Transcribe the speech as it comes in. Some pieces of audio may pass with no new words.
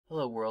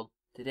Hello world.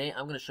 Today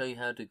I'm going to show you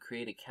how to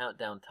create a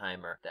countdown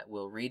timer that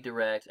will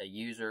redirect a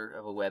user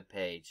of a web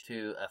page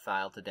to a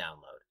file to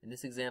download. In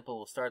this example,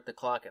 we'll start the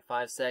clock at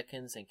 5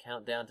 seconds and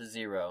count down to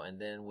 0,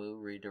 and then we'll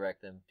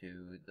redirect them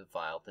to the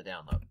file to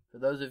download. For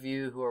those of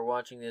you who are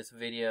watching this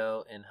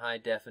video in high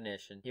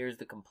definition, here's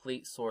the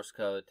complete source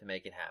code to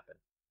make it happen.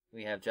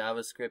 We have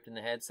JavaScript in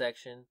the head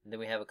section, and then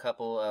we have a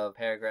couple of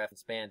paragraph and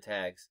span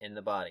tags in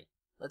the body.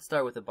 Let's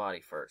start with the body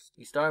first.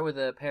 You start with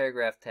a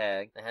paragraph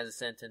tag that has a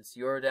sentence,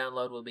 your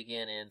download will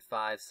begin in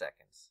 5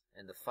 seconds.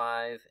 And the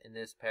 5 in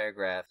this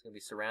paragraph is going to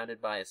be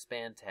surrounded by a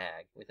span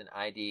tag with an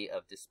ID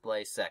of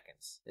display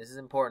seconds. This is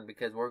important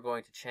because we're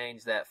going to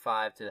change that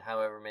 5 to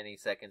however many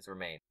seconds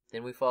remain.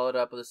 Then we followed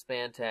up with a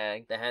span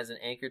tag that has an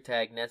anchor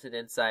tag nested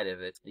inside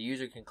of it. The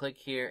user can click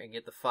here and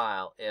get the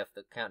file if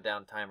the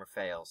countdown timer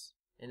fails.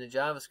 In the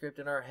JavaScript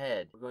in our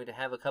head, we're going to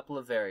have a couple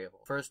of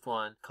variables. First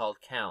one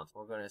called count.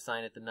 We're going to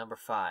assign it the number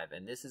 5,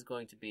 and this is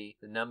going to be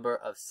the number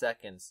of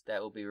seconds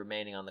that will be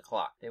remaining on the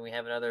clock. Then we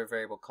have another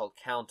variable called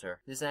counter.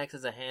 This acts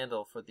as a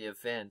handle for the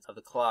event of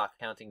the clock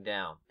counting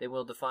down. Then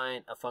we'll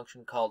define a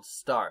function called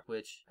start,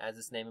 which, as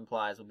its name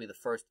implies, will be the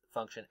first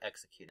function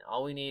executed.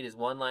 All we need is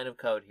one line of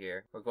code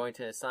here. We're going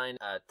to assign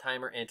a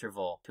timer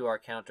interval to our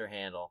counter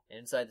handle.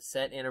 Inside the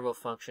set interval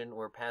function,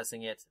 we're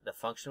passing it the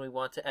function we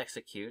want to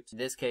execute. In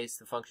this case,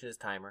 the function is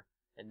timer.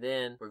 And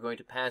then we're going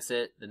to pass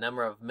it the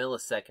number of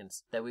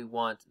milliseconds that we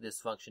want this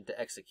function to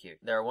execute.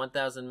 There are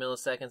 1000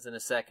 milliseconds in a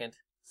second,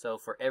 so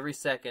for every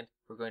second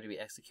we're going to be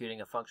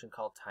executing a function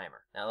called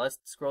timer. Now let's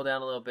scroll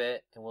down a little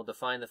bit and we'll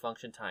define the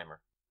function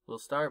timer. We'll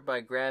start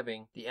by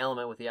grabbing the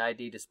element with the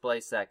ID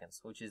display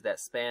seconds, which is that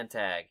span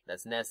tag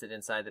that's nested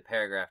inside the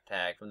paragraph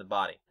tag from the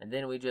body. And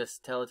then we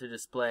just tell it to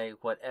display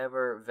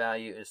whatever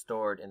value is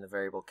stored in the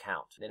variable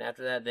count. Then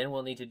after that,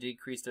 we'll need to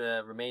decrease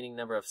the remaining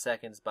number of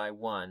seconds by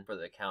 1 for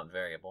the count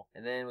variable.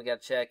 And then we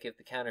got to check if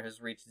the counter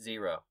has reached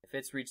 0. If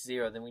it's reached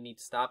 0, then we need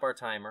to stop our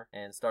timer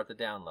and start the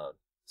download.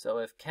 So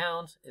if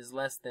count is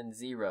less than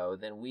 0,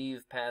 then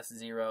we've passed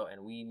 0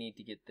 and we need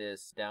to get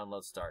this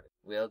download started.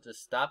 We'll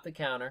just stop the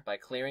counter by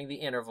clearing the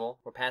interval.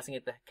 We're passing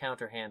it the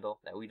counter handle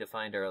that we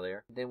defined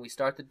earlier. Then we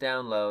start the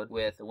download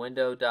with the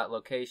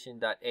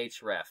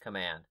window.location.href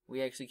command.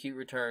 We execute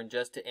return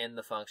just to end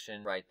the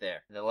function right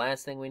there. And the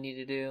last thing we need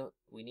to do,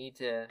 we need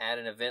to add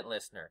an event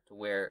listener to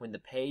where when the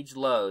page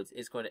loads,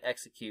 it's going to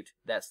execute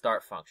that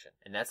start function.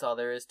 And that's all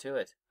there is to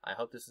it. I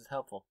hope this is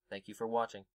helpful. Thank you for watching.